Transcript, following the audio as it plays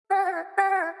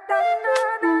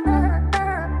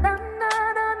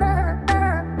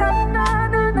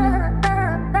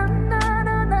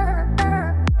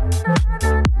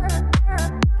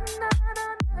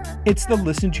It's the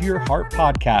Listen to Your Heart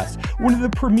podcast, one of the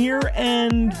premier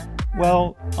and,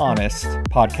 well, honest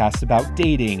podcasts about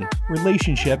dating,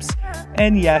 relationships,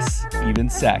 and yes, even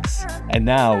sex. And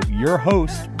now, your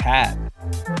host, Pat.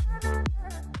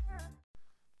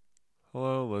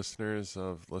 Hello, listeners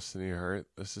of Listen to Your Heart.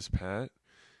 This is Pat,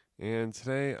 and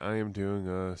today I am doing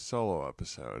a solo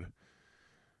episode.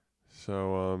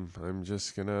 So, I'm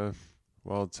just gonna,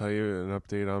 tell you an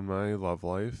update on my love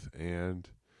life, and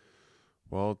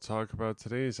talk about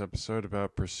today's episode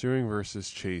about pursuing versus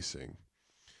chasing.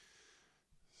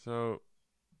 So,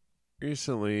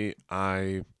 recently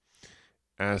I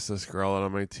asked this girl out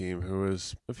on my team who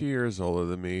was a few years older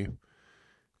than me,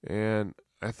 and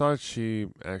I thought she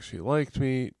actually liked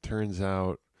me. Turns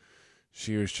out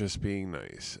she was just being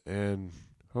nice, and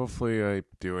hopefully I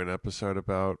do an episode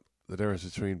about the difference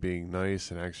between being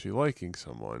nice and actually liking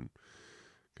someone,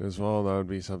 because, that would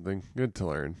be something good to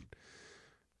learn.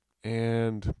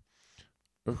 And,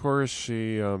 of course,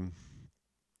 she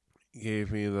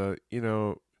gave me the,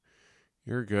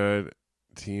 you're good,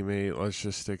 teammate, let's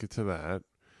just stick it to that,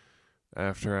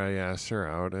 after I asked her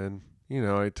out. And,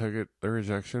 I took the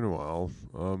rejection well.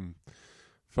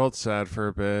 Felt sad for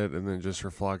a bit, and then just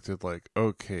reflected,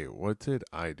 okay, what did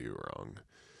I do wrong?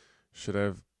 Should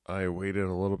I waited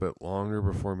a little bit longer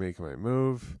before making my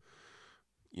move?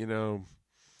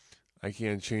 I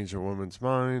can't change a woman's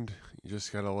mind. You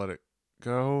just gotta let it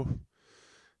go.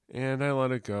 And I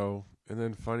let it go. And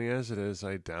then, funny as it is,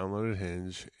 I downloaded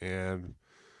Hinge, and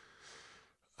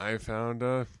I found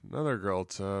another girl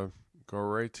to go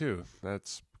right to.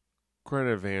 That's quite an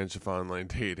advantage of online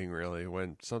dating, really.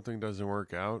 When something doesn't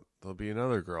work out, there'll be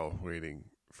another girl waiting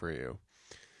for you.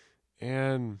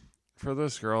 And for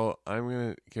this girl, I'm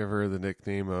going to give her the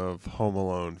nickname of Home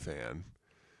Alone fan,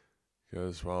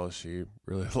 because, she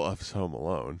really loves Home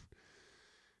Alone.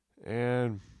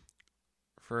 And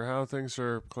for how things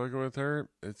are clicking with her,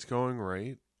 it's going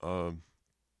right.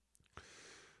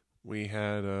 We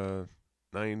had a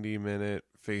 90-minute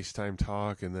FaceTime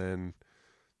talk, and then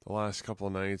the last couple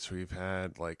of nights we've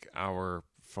had hour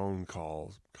phone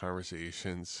call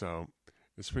conversations. So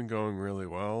it's been going really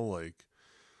well.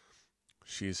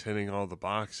 She's hitting all the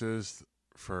boxes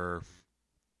for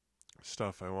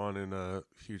stuff I want in a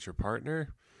future partner.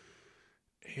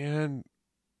 And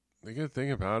the good thing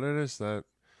about it is that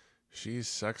she's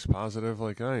sex positive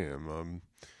like I am.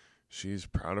 She's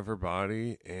proud of her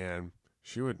body, and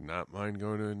she would not mind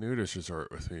going to a nudist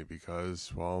resort with me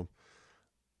because,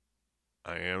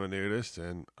 I am a nudist,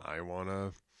 and I want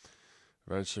to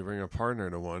eventually bring a partner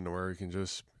to one where we can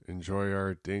just enjoy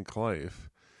our dink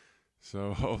life.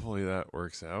 So hopefully that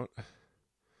works out.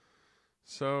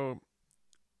 So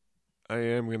I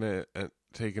am going to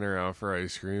taking her out for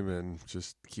ice cream and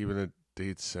just keeping the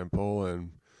date simple, and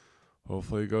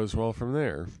hopefully it goes well from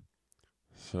there.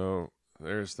 So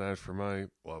there's that for my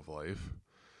love life.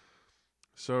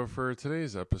 So for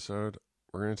today's episode,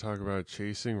 we're going to talk about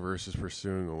chasing versus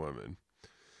pursuing a woman.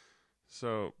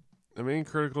 So the main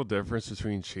critical difference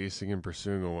between chasing and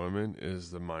pursuing a woman is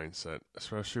the mindset,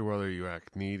 especially whether you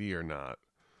act needy or not.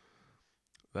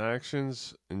 The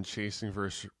actions in chasing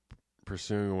versus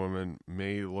pursuing a woman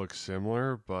may look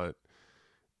similar, but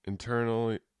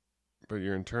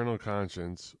your internal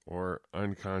conscience or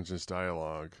unconscious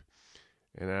dialogue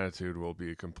and attitude will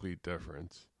be a complete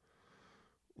difference.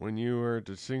 When you are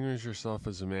distinguish yourself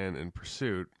as a man in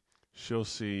pursuit, she'll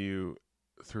see you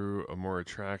through a more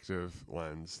attractive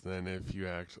lens than if you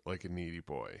act like a needy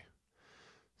boy.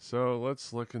 So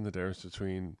let's look in the difference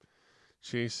between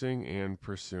chasing and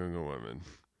pursuing a woman.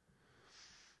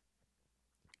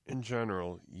 In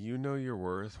general, you know your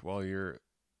worth while you're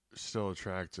still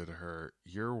attracted to her.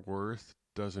 Your worth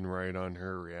doesn't ride on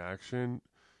her reaction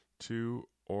to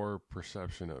or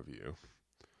perception of you.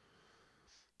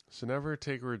 So never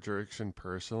take rejection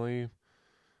personally,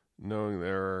 knowing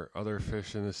there are other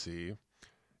fish in the sea.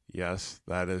 Yes,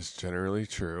 that is generally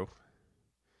true.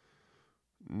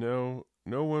 No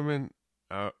woman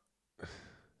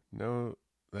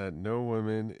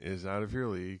is out of your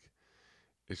league.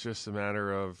 It's just a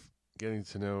matter of getting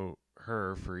to know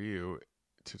her for you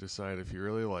to decide if you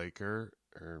really like her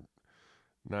or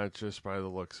not, just by the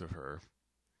looks of her.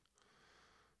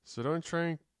 So don't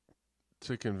try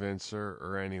to convince her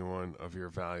or anyone of your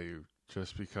value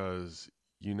just because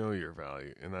you know your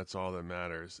value, and that's all that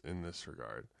matters in this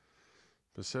regard.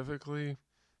 Specifically,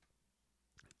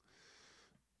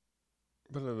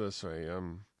 put it this way,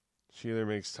 she either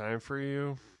makes time for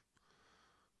you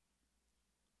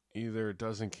either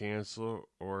doesn't cancel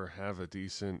or have a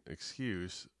decent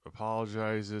excuse,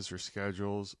 apologizes,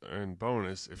 reschedules, and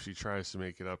bonus if she tries to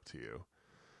make it up to you.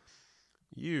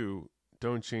 You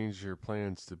don't change your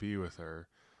plans to be with her,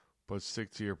 but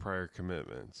stick to your prior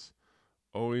commitments.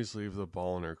 Always leave the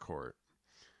ball in her court.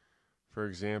 For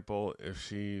example, if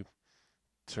she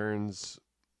turns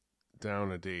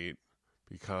down a date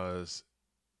because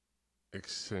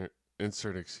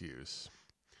insert excuse.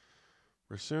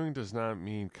 Pursuing does not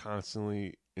mean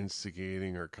constantly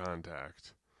instigating or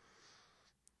contact.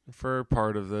 For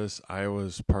part of this, I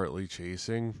was partly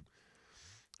chasing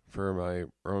for my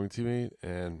rowing teammate,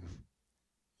 and,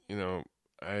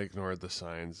 I ignored the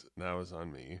signs. That was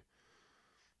on me.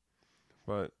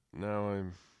 But now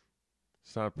I'm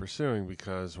stopped pursuing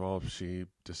because, she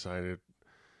decided,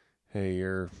 hey,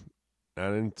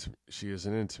 she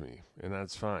isn't into me, and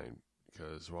that's fine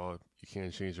because, you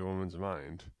can't change a woman's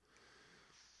mind.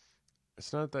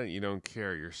 It's not that you don't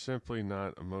care, you're simply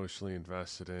not emotionally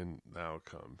invested in the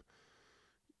outcome.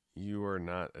 You are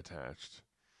not attached.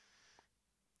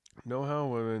 Know how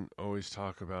women always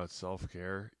talk about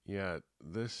self-care? Yet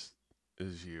this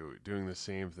is you doing the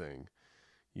same thing.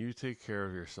 You take care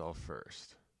of yourself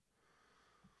first.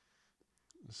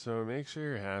 So make sure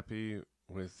you're happy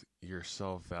with your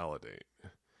self-validate.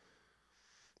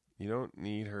 You don't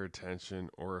need her attention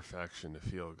or affection to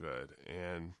feel good,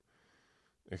 and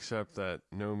accept that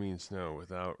no means no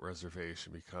without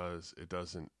reservation because it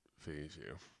doesn't faze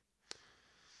you.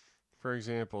 For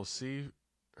example, see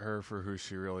her for who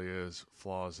she really is,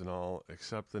 flaws and all,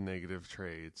 accept the negative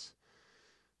traits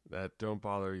that don't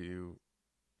bother you,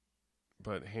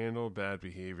 but handle bad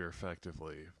behavior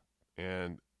effectively,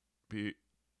 and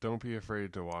don't be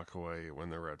afraid to walk away when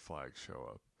the red flags show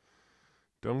up.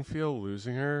 Don't feel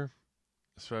losing her,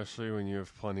 especially when you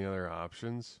have plenty other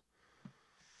options.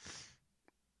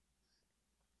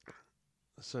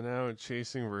 So now,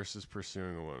 chasing versus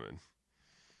pursuing a woman.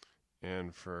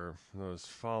 And for those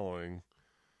following,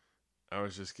 I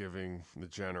was just giving the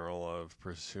general of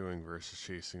pursuing versus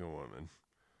chasing a woman.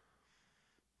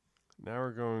 Now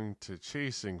we're going to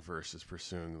chasing versus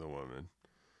pursuing the woman.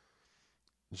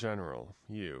 General,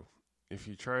 you. If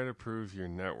you try to prove your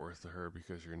net worth to her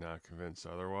because you're not convinced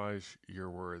otherwise, you're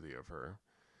worthy of her.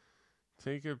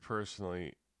 Take it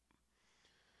personally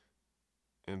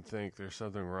and think there's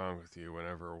something wrong with you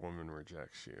whenever a woman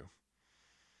rejects you.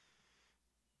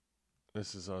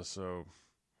 This is also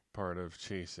part of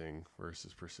chasing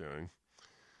versus pursuing.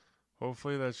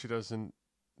 Hopefully that she doesn't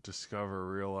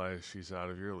realize she's out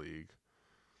of your league,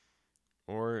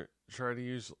 or try to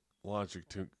use logic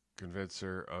to convince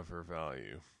her of her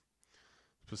value.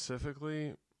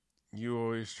 Specifically, you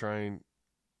always try and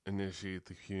initiate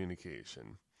the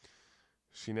communication.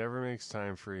 She never makes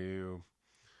time for you.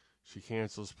 She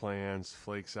cancels plans,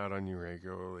 flakes out on you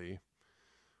regularly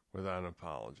without an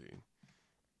apology.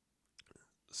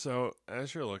 So,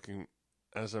 as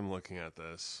I'm looking at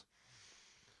this,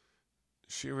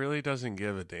 she really doesn't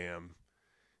give a damn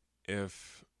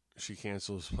if she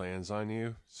cancels plans on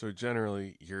you. So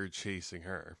generally, you're chasing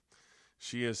her.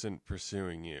 She isn't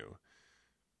pursuing you.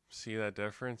 See that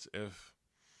difference? If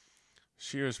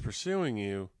she was pursuing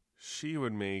you, she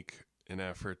would make an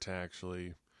effort to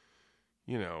actually,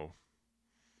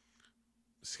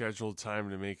 schedule time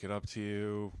to make it up to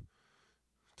you,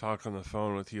 talk on the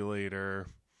phone with you later,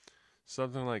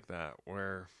 something like that,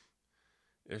 where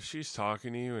if she's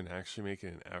talking to you and actually making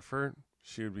an effort,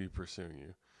 she would be pursuing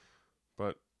you.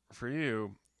 But for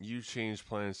you, you changed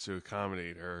plans to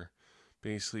accommodate her,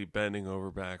 basically bending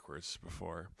over backwards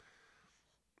before.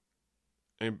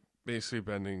 And basically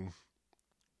bending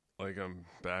like I'm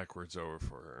backwards over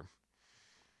for her.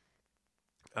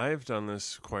 I've done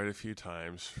this quite a few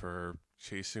times for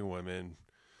chasing women,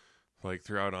 like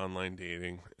throughout online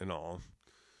dating and all.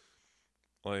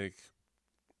 Like,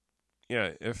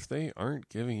 yeah, if they aren't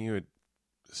giving you a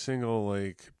single,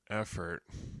 effort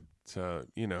to,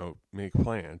 make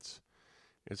plans,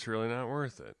 it's really not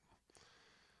worth it.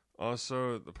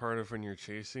 Also, the part of when you're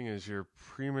chasing is you're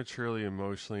prematurely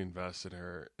emotionally invested in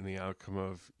her and the outcome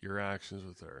of your actions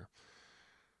with her.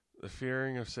 The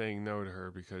fearing of saying no to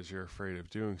her because you're afraid of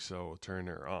doing so will turn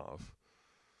her off.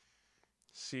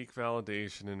 Seek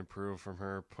validation and approval from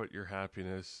her. Put your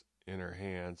happiness in her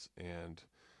hands and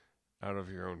out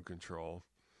of your own control.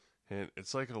 And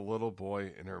it's like a little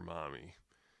boy and her mommy.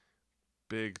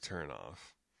 Big turn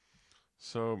off.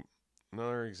 So,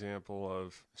 another example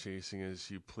of chasing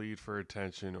is you plead for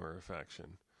attention or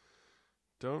affection.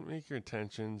 Don't make your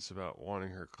intentions about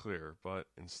wanting her clear, but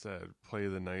instead play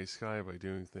the nice guy by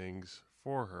doing things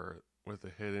for her with a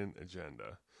hidden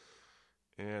agenda.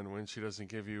 And when she doesn't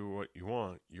give you what you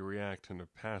want, you react in a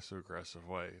passive-aggressive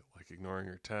way, like ignoring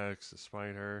her texts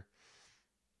despite her,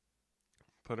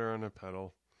 put her on a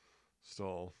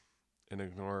pedestal, and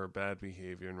ignore her bad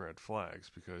behavior and red flags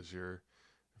because you're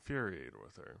infuriated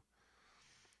with her.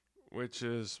 Which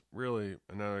is really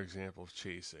another example of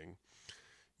chasing.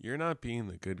 You're not being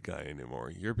the good guy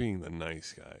anymore. You're being the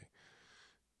nice guy.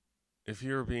 If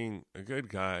you were being a good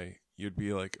guy, you'd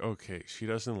be like, okay, she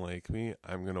doesn't like me,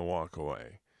 I'm going to walk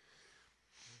away.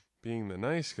 Being the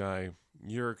nice guy,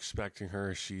 you're expecting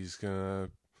her,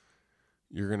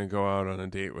 you're going to go out on a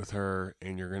date with her,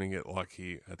 and you're going to get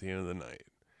lucky at the end of the night.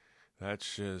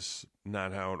 That's just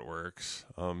not how it works,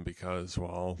 because,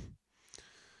 well,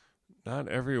 not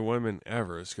every woman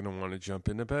ever is going to want to jump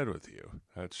into bed with you.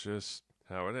 That's just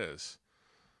how it is.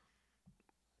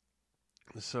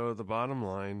 So the bottom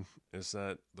line is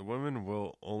that the woman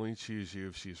will only choose you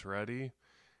if she's ready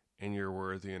and you're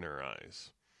worthy in her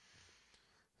eyes.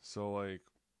 So, like,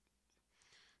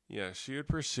 yeah, she would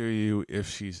pursue you if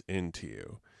she's into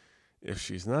you. If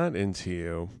she's not into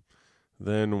you,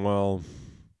 then, well,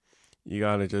 you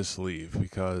gotta just leave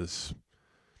because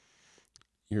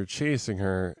you're chasing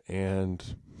her,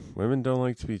 and women don't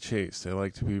like to be chased. They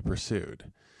like to be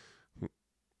pursued.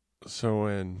 So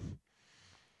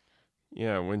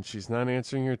when she's not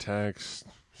answering your text,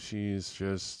 she's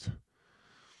just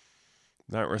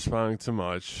not responding to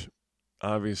much,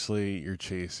 obviously you're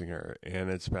chasing her, and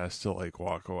it's best to, like,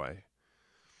 walk away.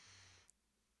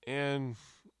 And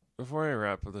before I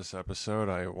wrap up this episode,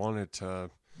 I wanted to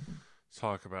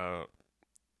talk about,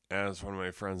 as one of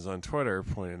my friends on Twitter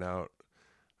pointed out,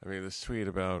 I made this tweet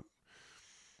about,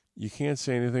 you can't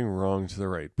say anything wrong to the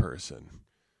right person.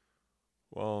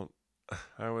 Well,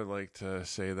 I would like to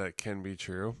say that can be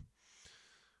true.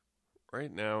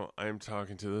 Right now, I'm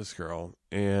talking to this girl,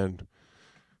 and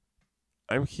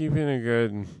I'm keeping a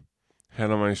good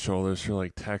head on my shoulders for,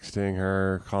 like, texting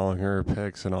her, calling her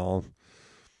pics and all.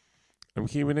 I'm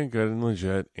keeping it good and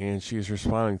legit, and she's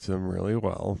responding to them really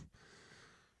well.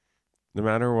 No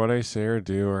matter what I say or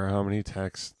do or how many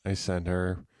texts I send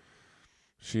her,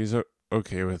 she's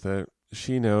okay with it.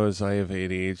 She knows I have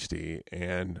ADHD,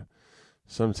 and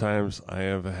sometimes I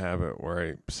have a habit where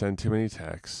I send too many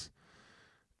texts,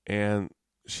 and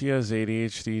she has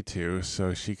ADHD too,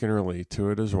 so she can relate to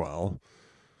it as well.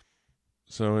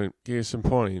 So in case in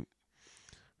point,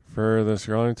 for this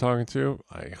girl I'm talking to,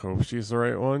 I hope she's the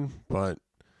right one, but,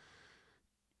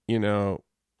 I'm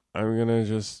going to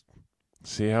just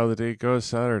see how the date goes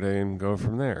Saturday and go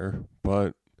from there.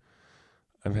 But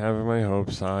I'm having my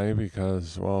hopes high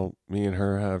because, well, me and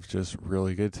her have just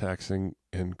really good texting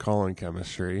and calling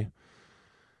chemistry.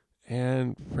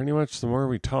 And pretty much the more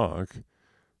we talk,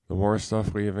 the more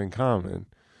stuff we have in common.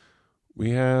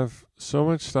 We have so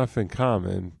much stuff in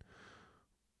common.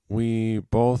 We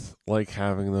both like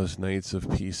having those nights of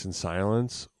peace and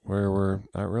silence where we're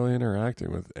not really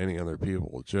interacting with any other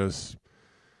people. Just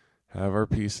have our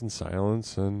peace and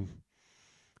silence, and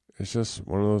it's just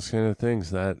one of those kind of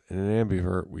things that in an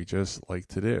ambivert we just like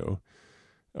to do.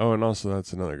 Oh, and also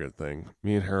that's another good thing.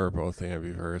 Me and her are both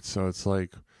ambiverts, so it's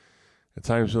like at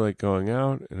times we like going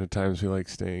out and at times we like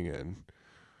staying in.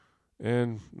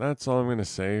 And that's all I'm going to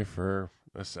say for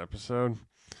this episode.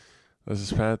 This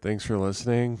is Pat. Thanks for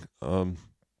listening.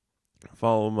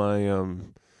 Follow my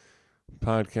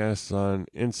podcast on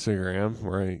Instagram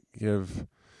where I give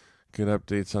good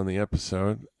updates on the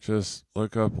episode. Just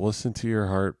look up Listen to Your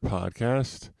Heart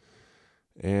podcast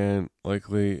and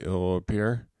likely it will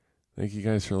appear. Thank you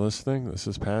guys for listening. This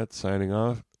is Pat signing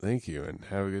off. Thank you and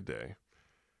have a good day.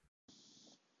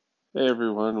 Hey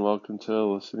everyone, welcome to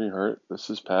Listen to Your Heart. This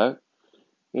is Pat,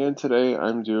 and today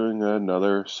I'm doing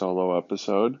another solo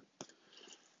episode.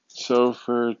 So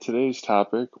for today's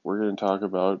topic, we're going to talk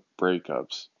about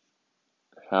breakups,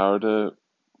 how to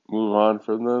move on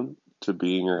from them to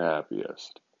being your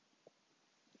happiest.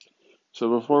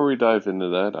 So before we dive into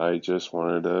that, I just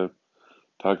wanted to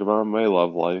talk about my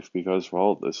love life because,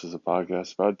 well, this is a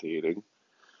podcast about dating.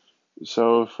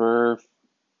 So for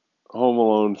Home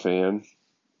Alone fan,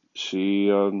 she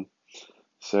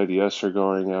said yes for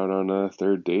going out on a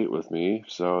third date with me,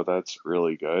 so that's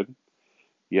really good.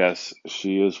 Yes,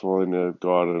 she is willing to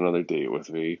go out on another date with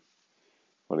me,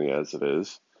 funny as it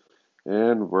is.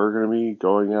 And we're going to be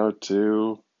going out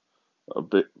to a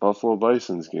Buffalo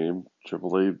Bison's game,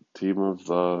 AAA team of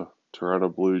the Toronto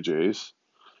Blue Jays.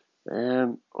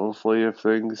 And hopefully if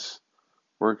things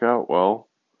work out well,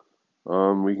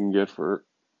 we can go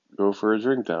for a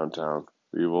drink downtown.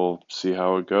 We will see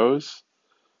how it goes,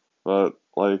 but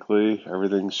likely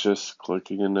everything's just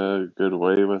clicking in a good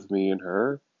way with me and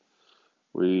her.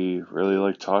 We really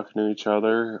like talking to each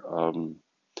other,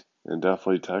 and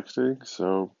definitely texting,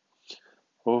 so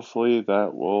hopefully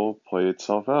that will play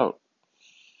itself out.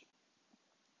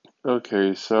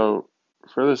 Okay, so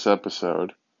for this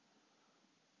episode,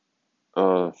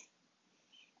 uh,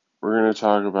 we're going to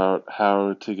talk about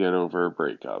how to get over a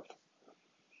breakup.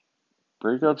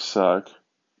 Breakups suck.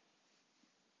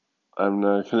 I'm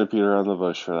not going to beat around the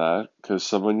bush for that, because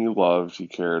someone you loved, you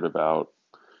cared about,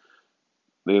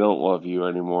 they don't love you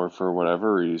anymore for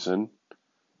whatever reason.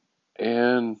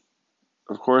 And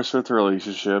of course, with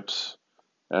relationships,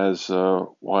 as a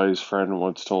wise friend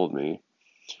once told me,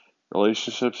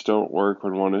 relationships don't work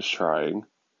when one is trying.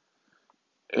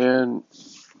 And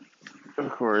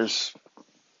of course,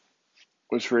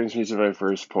 which brings me to my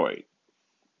first point,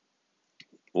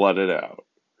 let it out.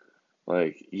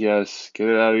 Like, yes, get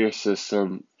it out of your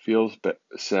system. Feel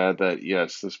sad that,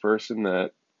 yes, this person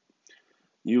that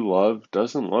you love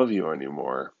doesn't love you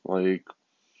anymore. Like,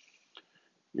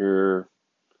 you're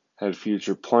had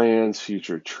future plans,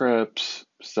 future trips,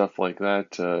 stuff like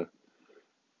that to,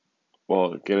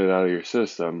 well, get it out of your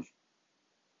system.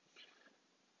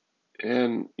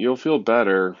 And you'll feel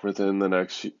better within the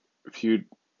next few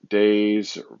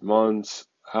days, months,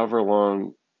 however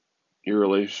long your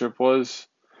relationship was.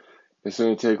 It's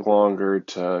going to take longer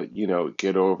to,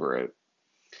 get over it.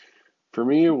 For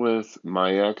me, with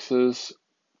my exes,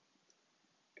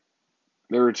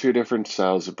 there were two different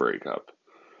styles of breakup.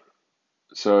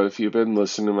 So if you've been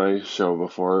listening to my show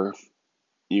before,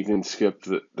 you can skip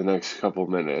the next couple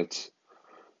minutes.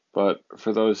 But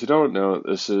for those who don't know,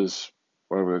 this is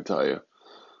what I'm going to tell you.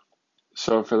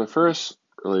 So for the first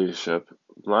relationship,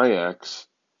 my ex,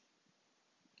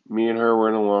 me and her were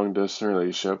in a long distance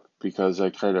relationship because I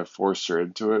kind of forced her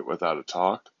into it without a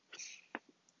talk.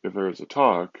 If there was a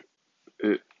talk,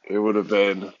 it would have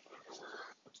been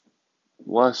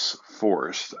less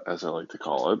forced, as I like to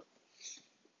call it.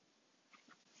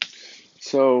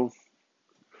 So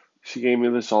she gave me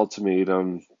this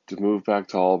ultimatum to move back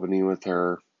to Albany with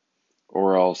her,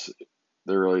 or else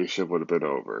the relationship would have been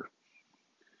over.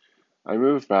 I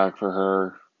moved back for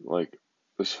her. Like,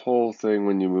 this whole thing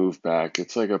when you move back,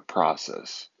 it's like a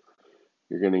process.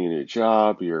 You're getting a new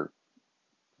job, you're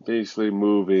basically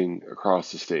moving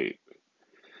across the state.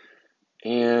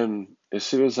 And as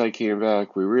soon as I came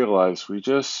back, we realized we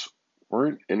just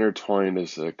weren't intertwined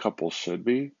as a couple should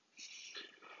be.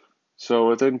 So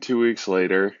within 2 weeks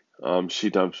later,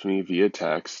 she dumped me via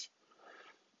text.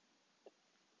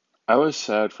 I was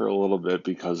sad for a little bit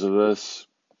because of this,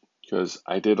 because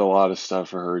I did a lot of stuff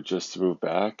for her just to move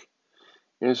back,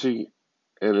 and she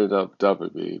ended up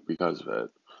dumping me because of it.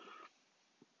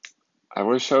 I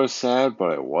wish I was sad,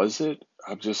 but I wasn't.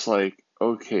 I'm just like,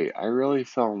 okay, I really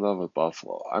fell in love with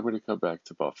Buffalo. I'm going to come back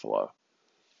to Buffalo.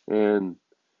 And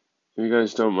if you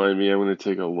guys don't mind me, I'm going to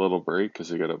take a little break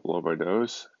because I got to blow my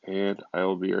nose, and I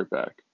will be right back.